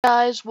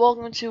Guys,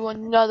 welcome to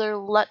another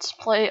Let's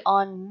Play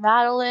on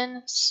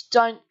Madalin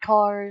Stunt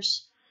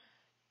Cars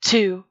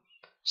 2.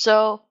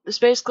 So, it's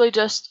basically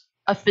just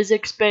a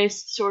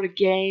physics-based sort of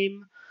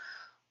game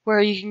where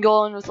you can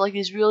go in with like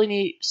these really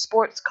neat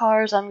sports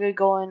cars. I'm gonna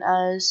go in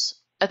as,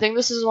 I think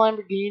this is a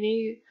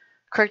Lamborghini.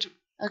 Correct, in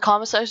the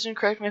comment section,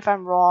 correct me if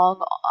I'm wrong.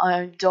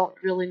 I don't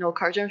really know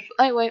car terms.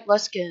 Anyway,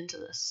 let's get into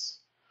this.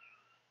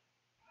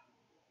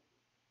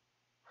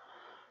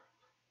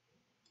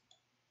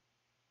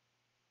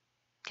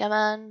 Come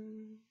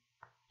on.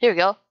 Here we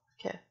go.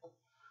 Okay.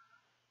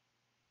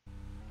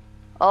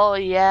 Oh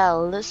yeah,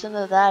 listen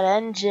to that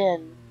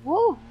engine.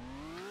 Woo!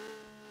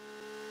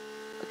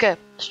 Okay,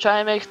 let's try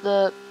and make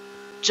the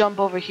jump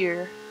over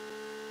here.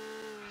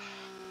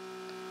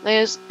 Thing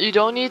is, you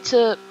don't need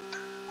to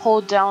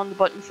hold down the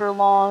button for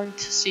long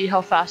to see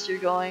how fast you're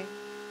going.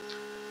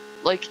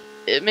 Like,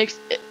 it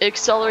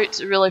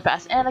accelerates really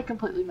fast, and I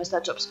completely missed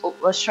that jump. So,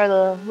 let's try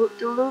the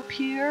loop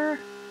here.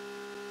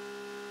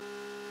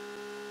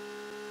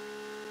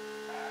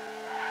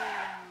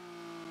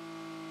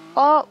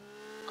 Oh,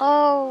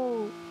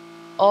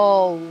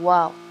 oh,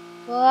 wow.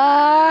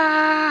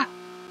 Ah!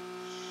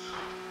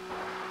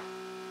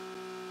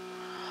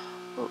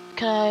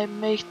 Can I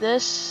make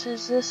this?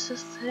 Is this a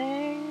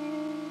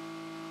thing?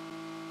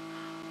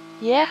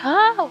 Yeah.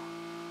 Oh.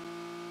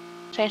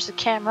 Change the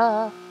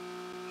camera.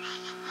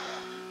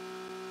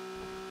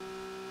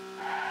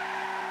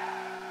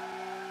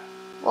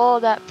 Oh,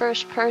 that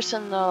first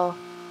person though.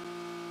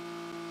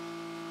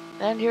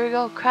 And here we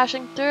go,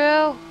 crashing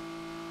through.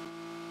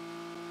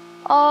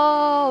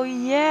 Oh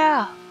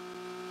yeah.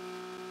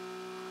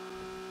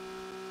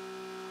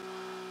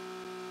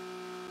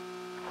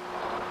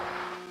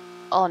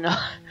 Oh no.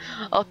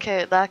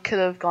 Okay, that could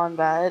have gone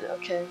bad.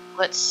 Okay,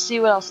 let's see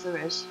what else there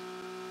is.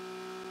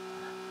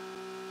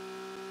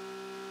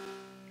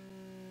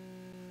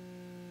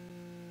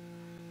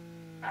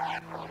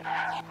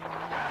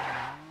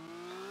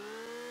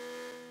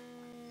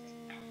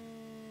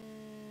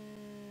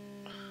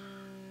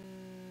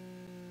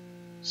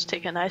 Let's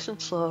take it nice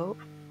and slow.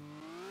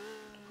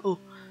 Ooh.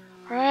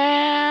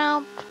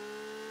 Ramp.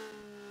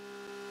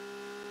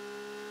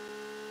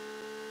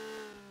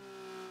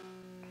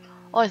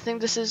 Oh, I think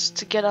this is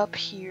to get up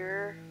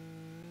here.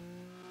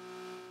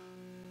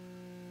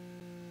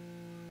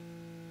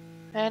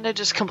 And I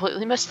just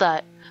completely missed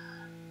that.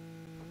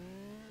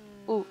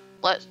 Ooh,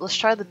 let's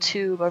try the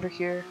tube over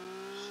here.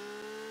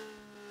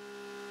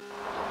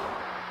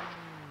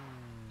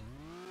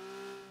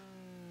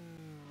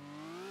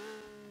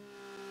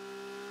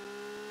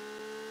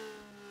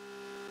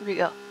 Here we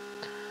go.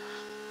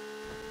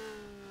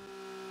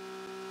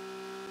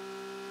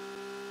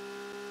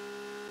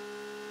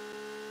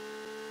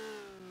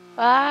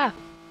 Ah!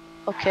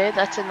 Okay,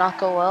 that did not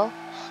go well.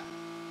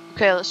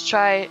 Okay, let's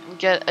try and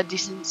get a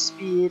decent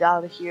speed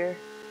out of here.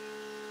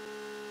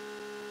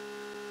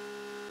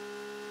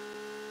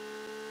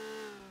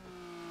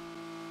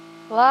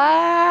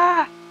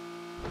 Ah!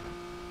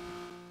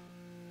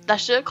 That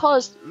should have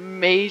caused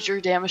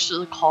major damage to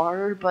the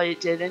car, but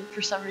it didn't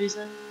for some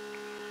reason.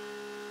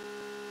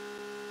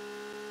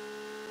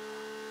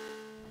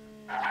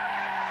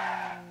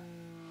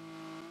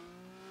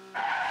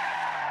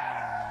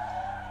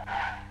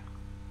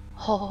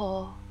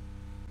 Oh,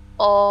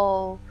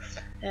 oh,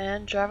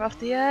 and drive off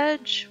the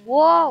edge.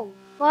 Whoa!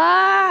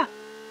 Ah!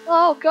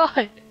 Oh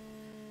god!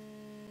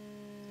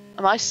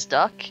 Am I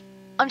stuck?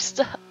 I'm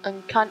stuck.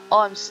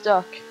 I'm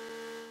stuck.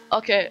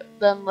 Okay,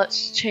 then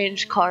let's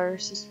change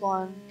cars. This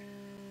one.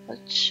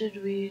 What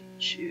should we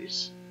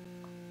choose?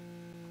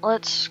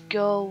 Let's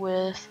go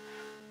with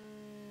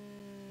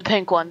the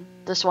pink one.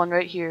 This one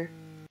right here.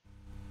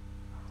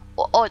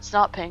 Oh, it's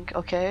not pink.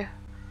 Okay.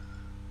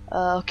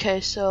 Okay,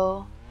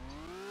 so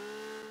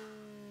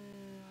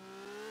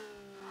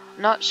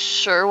not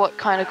sure what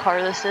kind of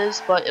car this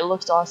is, but it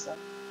looks awesome.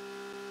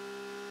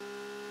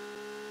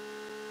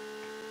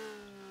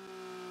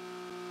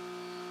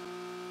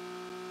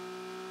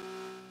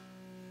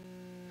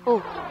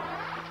 Oh.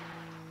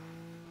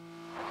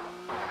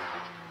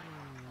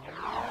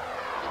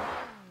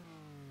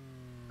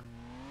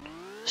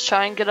 Let's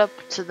try and get up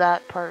to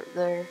that part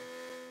there.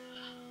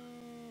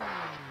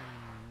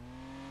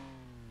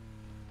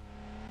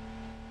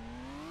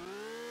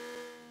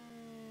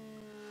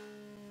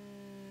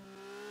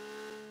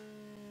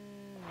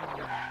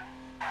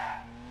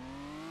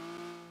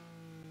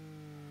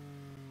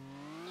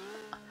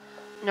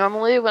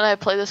 Normally when I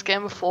play this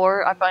game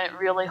before, I find it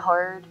really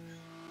hard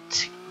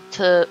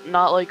to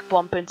not like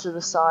bump into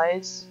the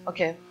sides.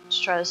 Okay, let's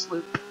try this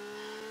loop.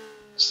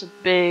 It's a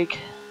big,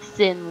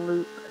 thin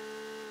loop.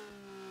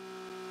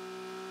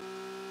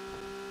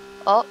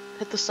 Oh,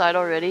 hit the side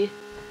already.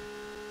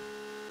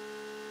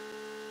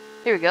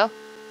 Here we go.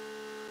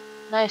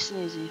 Nice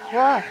and easy.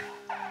 Wow.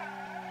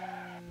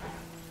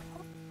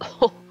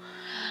 Oh,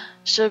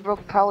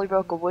 probably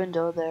broke a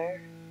window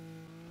there.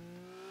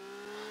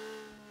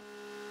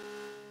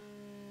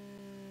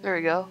 There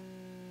we go.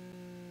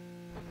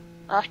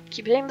 I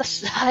keep hitting the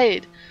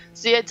side.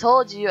 See, I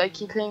told you I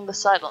keep hitting the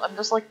side. I'm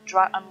just like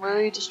I'm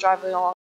literally just driving along